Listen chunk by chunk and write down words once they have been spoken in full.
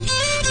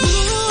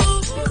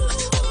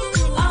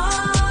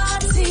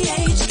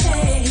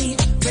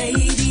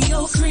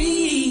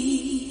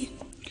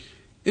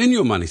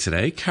Your Money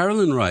today,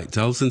 Carolyn Wright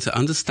delves into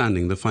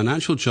understanding the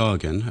financial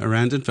jargon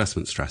around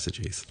investment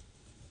strategies.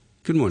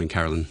 Good morning,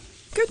 Carolyn.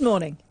 Good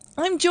morning.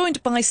 I'm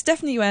joined by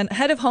Steffanie Yuen,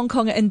 Head of Hong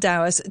Kong at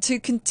Endowus, to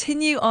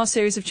continue our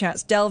series of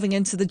chats delving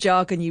into the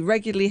jargon you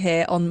regularly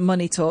hear on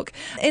Money Talk.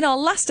 In our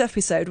last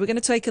episode, we're going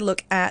to take a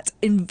look at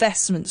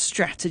investment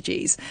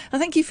strategies.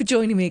 And thank you for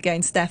joining me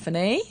again,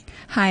 Steffanie.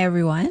 Hi,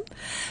 everyone.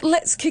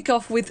 Let's kick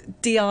off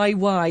with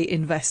DIY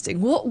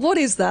investing. What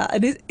is that?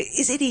 And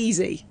is it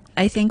easy?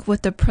 I think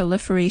with the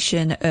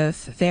proliferation of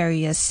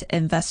various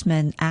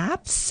investment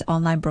apps,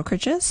 online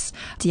brokerages,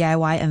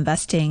 DIY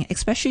investing,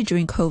 especially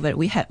during COVID,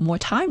 we had more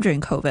time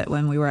during COVID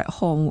when we were at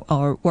home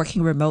or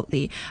working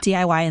remotely.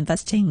 DIY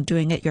investing,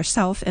 doing it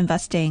yourself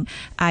investing,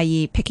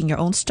 i.e. picking your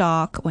own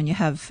stock when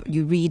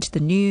you read the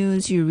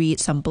news, you read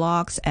some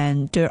blogs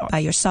and do it by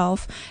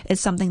yourself,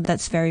 is something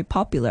that's very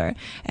popular.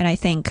 And I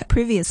think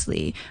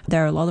previously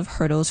there are a lot of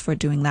hurdles for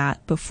doing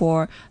that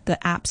before the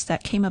apps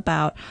that came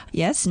about.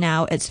 Yes,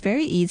 now it's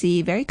very easy,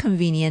 very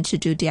convenient to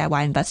do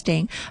DIY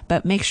investing,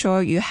 but make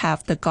sure you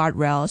have the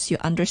guardrails, you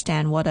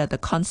understand what are the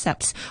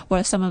concepts,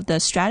 what are some of the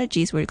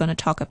strategies we're going to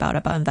talk about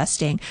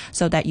investing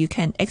so that you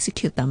can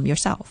execute them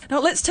yourself. Now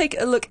let's take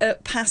a look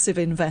at passive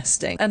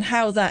investing and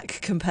how that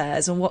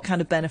compares and what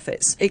kind of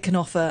benefits it can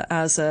offer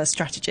as a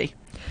strategy.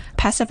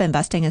 Passive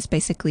investing is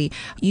basically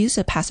use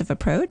a passive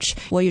approach.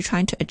 What you're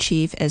trying to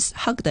achieve is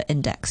hug the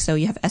index. So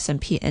you have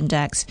S&P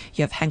index,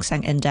 you have Hang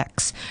Seng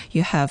index,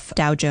 you have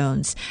Dow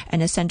Jones,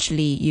 and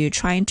essentially you're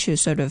trying to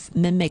sort of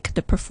mimic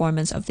the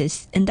performance of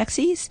these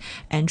indexes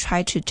and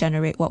try to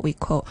generate what we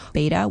call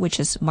beta, which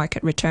is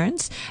market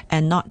returns,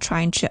 and not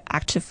trying to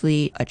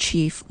actively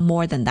achieve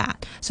more than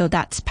that. So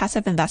that's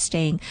passive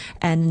investing.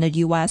 And in the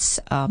US,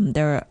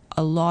 there are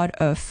a lot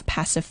of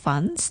passive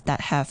funds that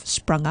have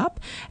sprung up.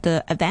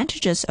 The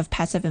advantages of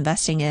passive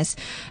investing is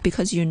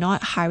because you're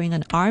not hiring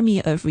an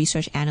army of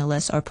research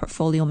analysts or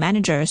portfolio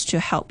managers to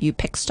help you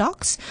pick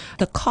stocks.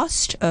 The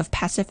cost of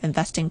passive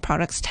investing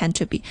products tend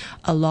to be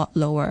a lot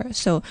lower.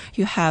 So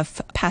you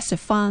have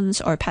passive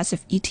funds or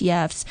passive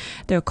ETFs.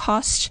 Their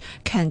cost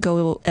can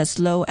go as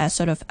low as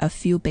sort of a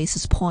few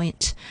basis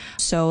points.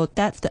 So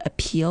that's the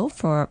appeal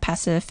for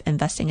passive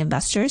investing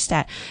investors.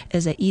 That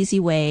is an easy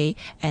way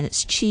and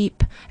it's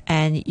cheap,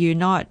 and you're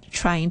not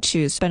trying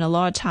to spend a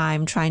lot of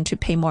time trying to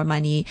pay more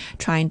money,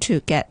 trying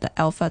to get the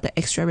alpha, the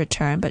extra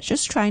return, but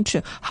just trying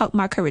to hug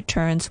market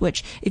returns,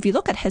 which if you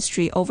look at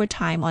history over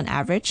time, on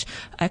average,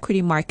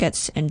 equity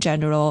markets in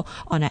general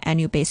on an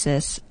annual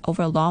basis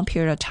over a long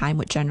period of time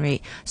would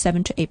generate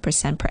 7 to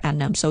 8% per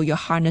annum. So you're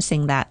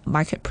harnessing that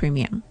market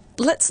premium.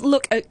 Let's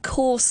look at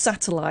core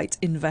satellite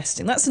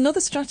investing. That's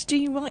another strategy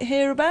you might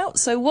hear about.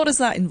 So what does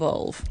that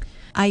involve?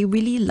 I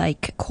really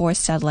like core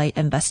satellite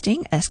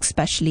investing,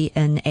 especially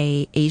in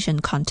a Asian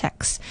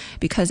context,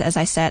 because as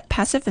I said,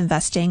 passive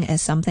investing is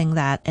something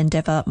that in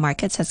developed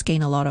markets has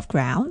gained a lot of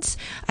grounds.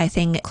 I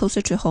think closer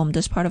to home,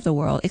 this part of the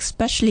world,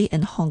 especially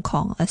in Hong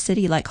Kong, a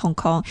city like Hong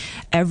Kong,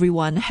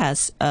 everyone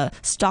has a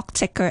stock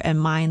ticker in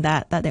mind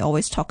that they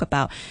always talk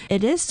about.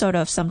 It is sort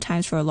of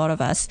sometimes for a lot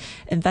of us,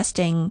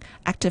 investing,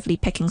 actively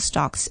picking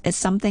stocks is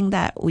something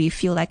that we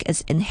feel like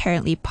is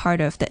inherently part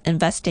of the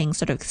investing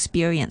sort of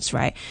experience,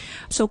 right?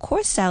 So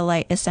core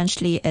satellite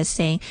essentially is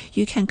saying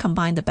you can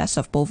combine the best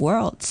of both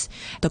worlds.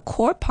 The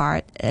core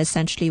part,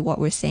 essentially what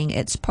we're saying,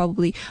 it's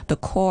probably the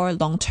core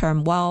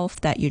long-term wealth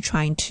that you're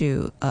trying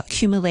to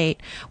accumulate,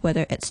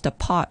 whether it's the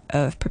pot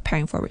of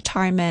preparing for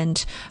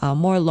retirement,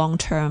 more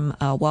long-term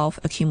wealth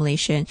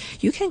accumulation.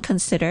 You can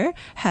consider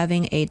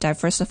having a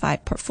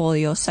diversified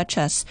portfolio, such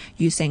as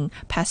using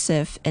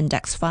passive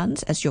index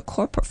funds as your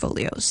core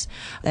portfolios.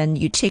 Then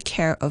you take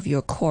care of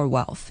your core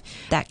wealth.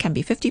 That can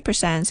be 50%,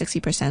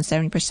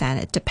 60%,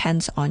 70%. It depends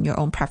on your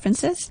own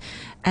preferences.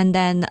 And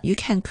then you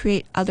can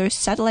create other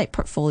satellite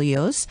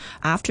portfolios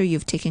after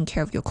you've taken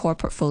care of your core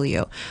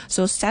portfolio.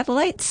 So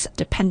satellites,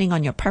 depending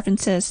on your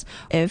preferences,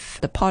 if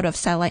the pot of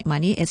satellite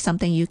money is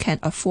something you can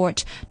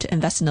afford to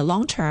invest in the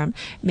long term,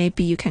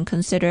 maybe you can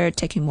consider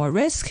taking more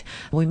risk.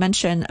 We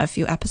mentioned a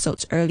few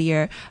episodes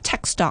earlier,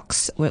 tech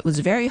stocks was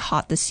very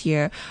hot this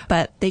year,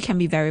 but they can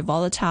be very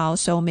volatile.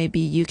 So maybe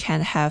you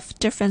can have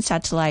different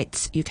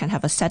satellites. You can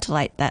have a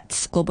satellite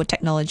that's global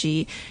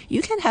technology.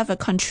 You can have a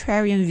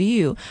contrarian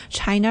view.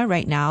 China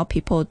right now,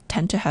 people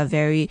tend to have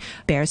very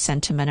bear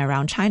sentiment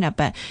around China,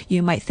 but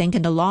you might think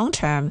in the long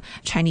term,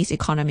 Chinese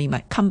economy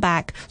might come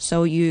back.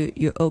 So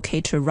you're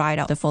okay to ride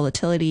out the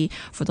volatility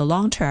for the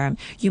long term.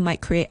 You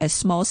might create a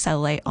small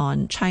satellite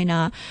on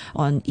China,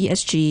 on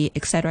ESG,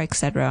 etc.,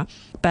 etc.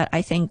 But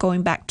I think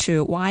going back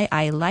to why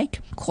I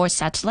like core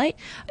satellite,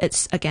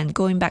 it's again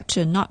going back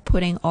to not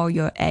putting all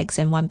your eggs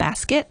in one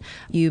basket.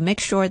 You make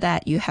sure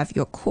that you have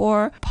your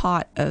core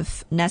pot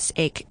of nest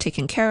egg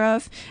taken care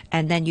of,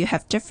 and then you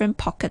have different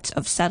pockets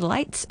of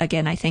satellites.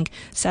 Again, I think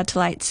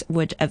satellites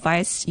would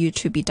advise you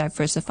to be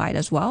diversified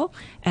as well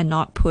and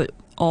not put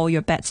all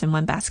your bets in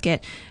one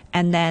basket.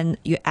 And then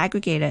you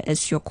aggregate it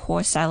as your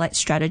core satellite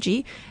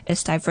strategy.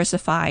 It's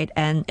diversified,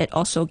 and it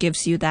also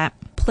gives you that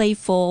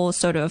playful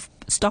sort of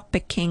stock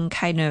picking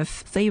kind of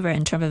flavor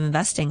in terms of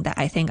investing that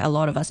I think a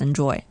lot of us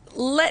enjoy.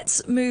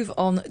 Let's move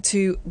on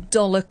to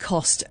dollar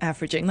cost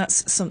averaging.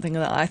 That's something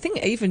that I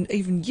think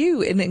even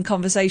you in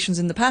conversations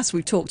in the past,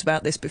 we've talked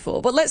about this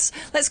before. But let's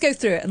go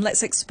through it and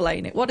let's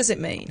explain it. What does it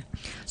mean?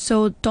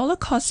 So dollar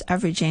cost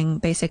averaging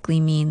basically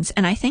means,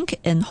 and I think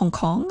in Hong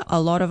Kong,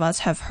 a lot of us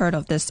have heard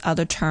of this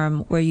other term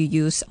where you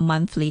use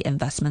monthly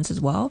investments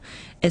as well.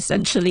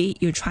 Essentially,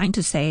 you're trying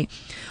to say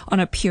on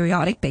a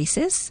periodic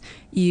basis,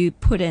 you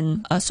put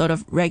in a sort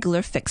of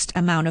regular fixed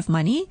amount of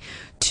money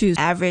to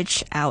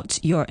average out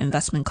your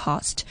investment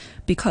cost.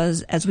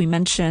 Because as we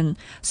mentioned,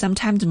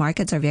 sometimes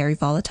markets are very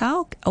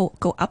volatile,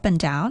 go up and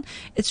down.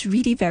 It's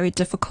really very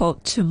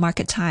difficult to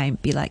market time,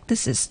 be like,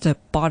 this is the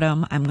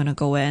bottom, I'm going to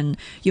go in.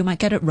 You might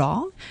get it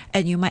wrong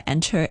and you might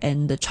enter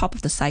in the top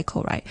of the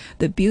cycle, right?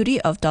 The beauty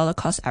of dollar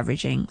cost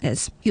averaging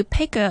is you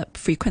pick a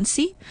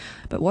frequency,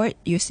 but what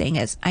you're saying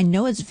is, I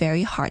know it's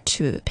very hard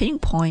to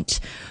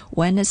pinpoint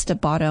when is the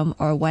bottom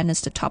or when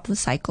is the top of the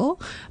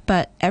cycle,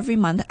 but every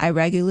month I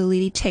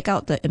regularly take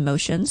out the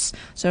emotions,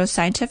 sort of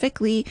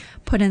scientifically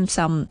put in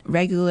some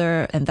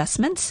regular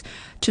investments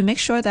to make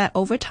sure that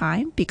over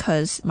time,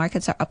 because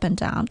markets are up and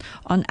down,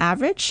 on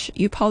average,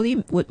 you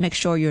probably would make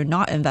sure you're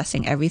not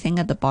investing everything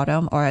at the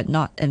bottom or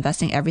not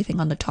investing everything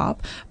on the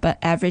top, but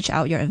average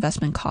out your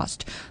investment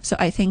cost. So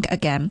I think,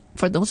 again,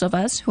 for those of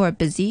us who are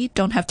busy,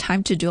 don't have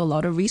time to do a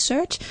lot of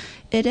research,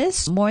 it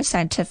is more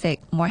scientific,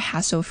 more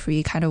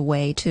hassle-free kind of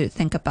way to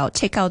think about,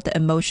 take out the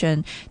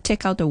emotion,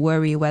 take out the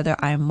worry whether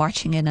I'm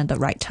marching in at the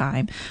right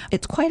time.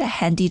 It's quite a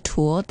handy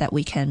tool that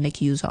we can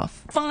make use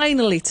of.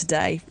 Finally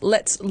today,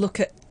 let's look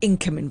at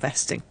income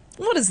investing.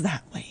 What does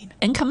that mean?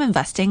 Income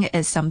investing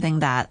is something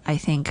that I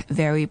think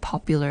very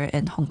popular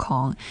in Hong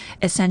Kong.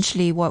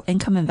 Essentially, what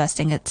income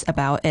investing is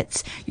about,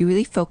 it's you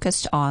really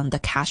focused on the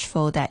cash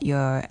flow that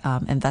your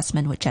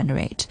investment would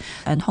generate.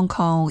 In Hong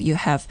Kong, you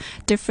have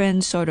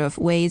different sort of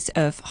ways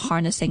of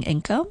harnessing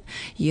income.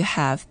 You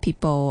have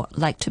people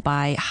like to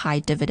buy high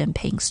dividend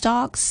paying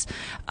stocks.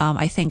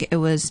 I think it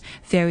was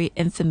very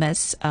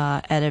infamous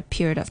at a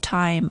period of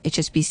time.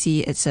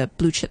 HSBC, it's a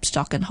blue chip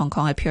stock in Hong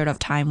Kong, a period of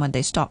time when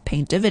they stopped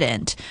paying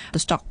dividend. The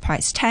stock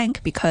price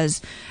tanked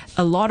because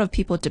a lot of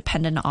people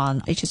depended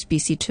on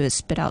HSBC to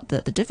spit out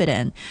the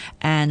dividend.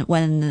 And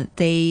when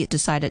they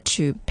decided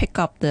to pick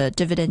up the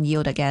dividend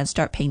yield again,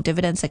 start paying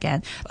dividends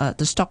again,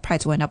 the stock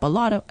price went up a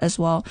lot as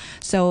well.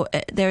 So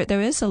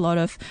there is a lot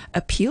of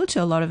appeal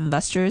to a lot of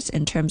investors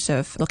in terms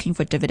of looking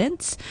for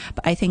dividends.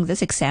 But I think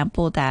this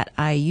example that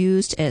I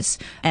used is,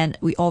 and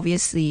we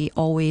obviously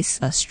always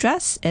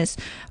stress, is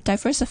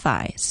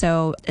diversify.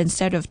 So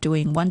instead of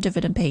doing one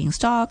dividend paying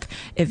stock,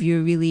 if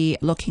you're really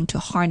looking to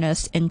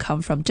harness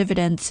income from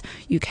dividends,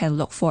 you can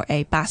look for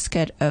a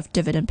basket of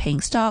dividend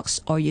paying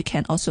stocks, or you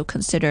can also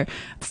consider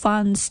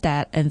funds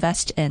that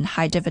invest in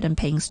high dividend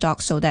paying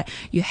stocks so that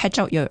you hedge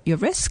out your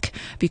risk,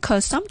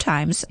 because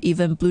sometimes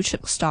even blue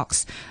chip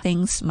stocks,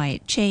 things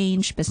might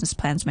change, business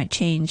plans might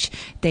change,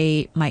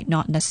 they might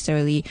not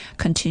necessarily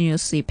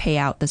continuously pay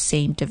out the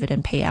same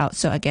dividend payout.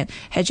 So again,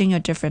 hedging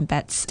your different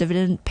bets,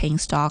 dividend paying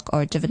stock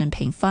or dividend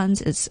paying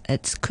funds,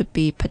 it could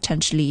be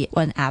potentially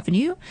one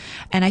avenue.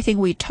 And I think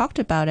we talked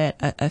about it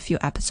a few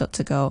episodes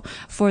ago.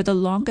 For the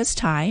longest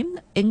time,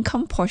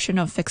 income portion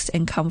of fixed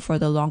income for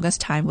the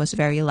longest time was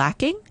very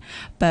lacking.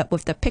 But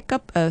with the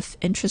pickup of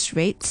interest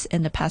rates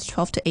in the past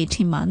 12 to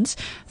 18 months,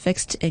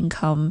 fixed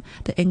income,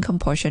 the income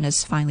portion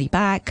is finally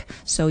back.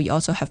 So you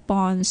also have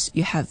bonds,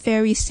 you have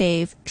very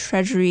safe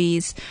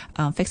treasuries,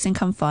 fixed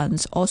income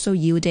funds, also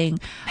yielding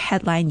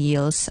headline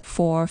yields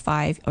 4,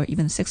 5, or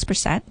even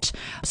 6%.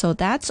 So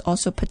that's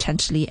also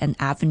potentially an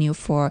avenue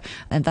for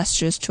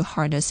investors to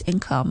harness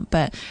income.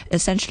 But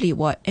essentially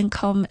what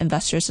income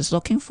investors is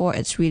looking for,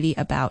 it's really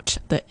about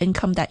the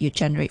income that you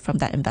generate from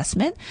that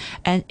investment.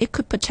 And it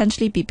could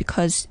potentially be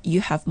because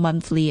you have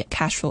monthly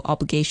cash flow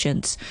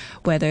obligations,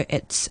 whether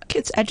it's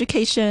kids'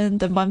 education,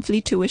 the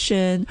monthly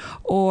tuition,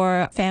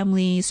 or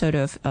family sort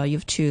of, you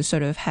have to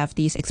sort of have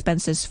these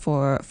expenses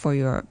for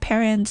your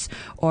parents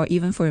or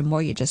even for your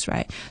mortgages,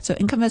 right? So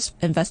income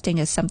investing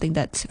is something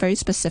that's very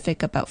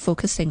specific about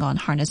focusing on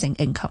harnessing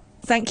income.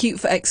 Thank you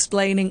for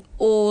explaining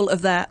all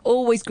of that.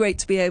 Always great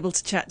to be able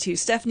to chat to you.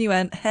 Steffanie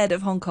Yuen, Head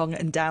of Hong Kong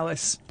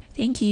Endowus. Thank you.